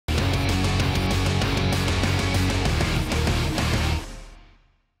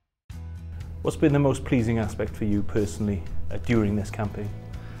What's been the most pleasing aspect for you personally during this campaign?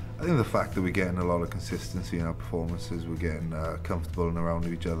 I think the fact that we're getting a lot of consistency in our performances, we're getting comfortable and around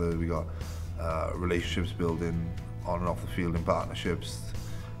with each other, we got relationships building on and off the field in partnerships,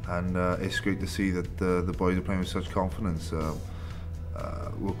 and it's great to see that the boys are playing with such confidence.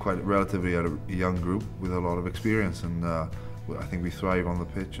 We're quite relatively a young group with a lot of experience, and I think we thrive on the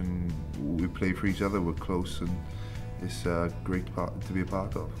pitch and we play for each other, we're close, and it's great to be a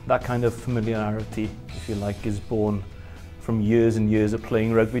part of. That kind of familiarity, if you like, is born from years and years of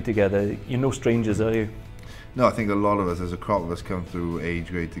playing rugby together. You're no strangers, are you? No, I think a lot of us, as a crop of us, come through age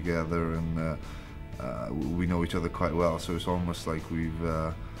grade together, and we know each other quite well, so it's almost like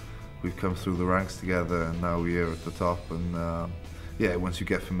we've come through the ranks together, and now we're here at the top. And yeah, once you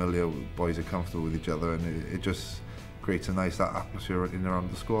get familiar, boys are comfortable with each other, and it just creates a nice atmosphere in and around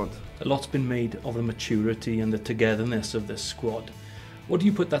the squad. A lot's been made of the maturity and the togetherness of this squad. What do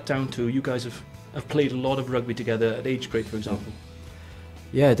you put that down to? You guys have played a lot of rugby together at age grade, for example.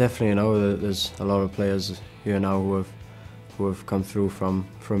 Yeah, definitely. You know, there's a lot of players here now who have come through from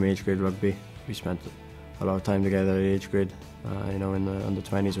age grade rugby. We spent a lot of time together at age grade. You know, in the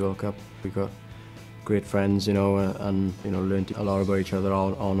under-20s World Cup, we got great friends. You know, and you know, learned a lot about each other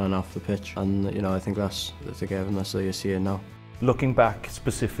on and off the pitch. And you know, I think that's the togetherness that you're seeing now. Looking back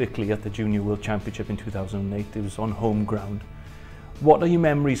specifically at the Junior World Championship in 2008, it was on home ground. What are your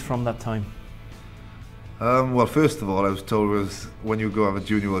memories from that time? Well, first of all, I was told when you go have a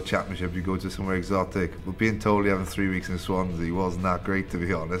Junior World Championship, you go to somewhere exotic. But being told you're having 3 weeks in Swansea wasn't that great, to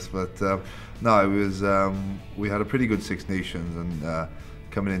be honest. But no, it was. We had a pretty good Six Nations, and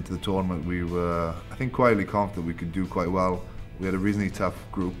coming into the tournament, we were, I think, quietly confident we could do quite well. We had a reasonably tough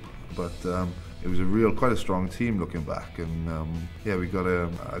group, but it was quite a strong team looking back. And yeah, we got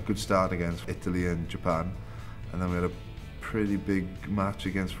a good start against Italy and Japan, and then we had a pretty big match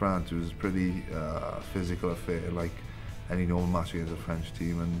against France. It was a pretty physical affair, like any normal match against a French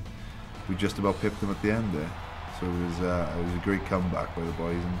team, and we just about pipped them at the end there. So it was a great comeback by the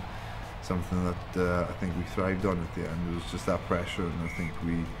boys, and something that I think we thrived on at the end. It was just that pressure, and I think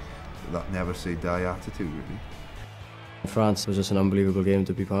that never say die attitude, really. France was just an unbelievable game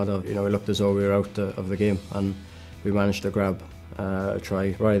to be part of. You know, it looked as though we were out of the game, and we managed to grab a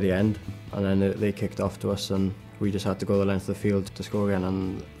try right at the end, and then they kicked off to us, and we just had to go the length of the field to score again,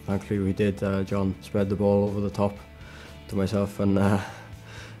 and thankfully we did. John spread the ball over the top to myself, and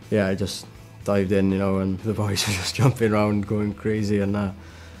yeah, I just dived in, you know, and the boys were just jumping around, going crazy, and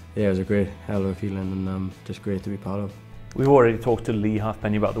yeah, it was a great, hell of a feeling, and just great to be part of. We've already talked to Leigh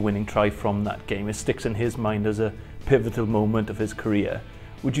Halfpenny about the winning try from that game. It sticks in his mind as a pivotal moment of his career.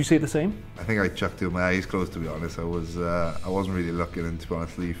 Would you say the same? I think I chucked it with my eyes closed, to be honest. I wasn't really looking, and to be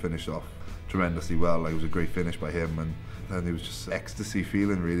honest, Leigh finished off tremendously well. Like, it was a great finish by him, and then it was just ecstasy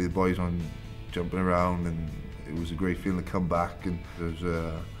feeling, really. The boys were jumping around, and it was a great feeling to come back, and it was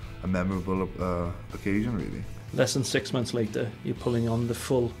a memorable occasion, really. Less than 6 months later, you're pulling on the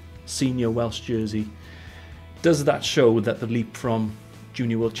full senior Welsh jersey. Does that show that the leap from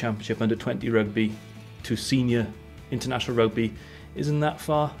Junior World Championship under 20 rugby to senior international rugby isn't that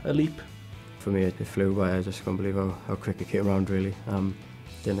far a leap? For me, it flew by. I just can't believe how quick it came around, really.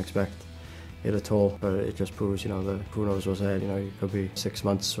 Didn't expect it at all, but it just proves, you know, that who knows what's ahead. You know, you could be 6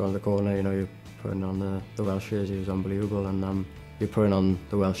 months around the corner. You know, you're putting on the Welsh jersey. It was unbelievable, and you're putting on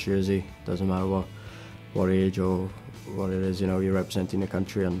the Welsh jersey. Doesn't matter what age or what it is. You know, you're representing the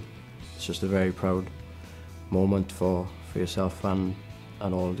country, and it's just a very proud moment for yourself and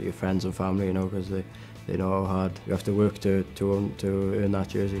all your friends and family. You know, because they know how hard you have to work to earn that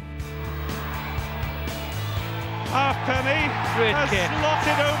jersey. Halfpenny has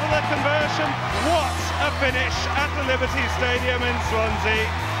slotted over the conversion. What a finish at the Liberty Stadium in Swansea.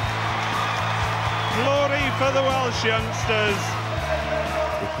 Glory for the Welsh youngsters.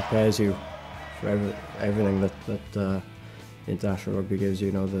 It prepares you for everything that international rugby gives you.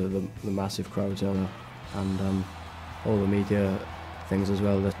 You know, the massive crowds, you know, and all the media things as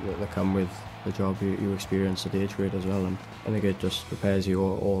well that come with the job you experience at the age grade as well. And I think it just prepares you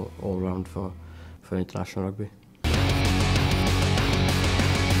all round for international rugby.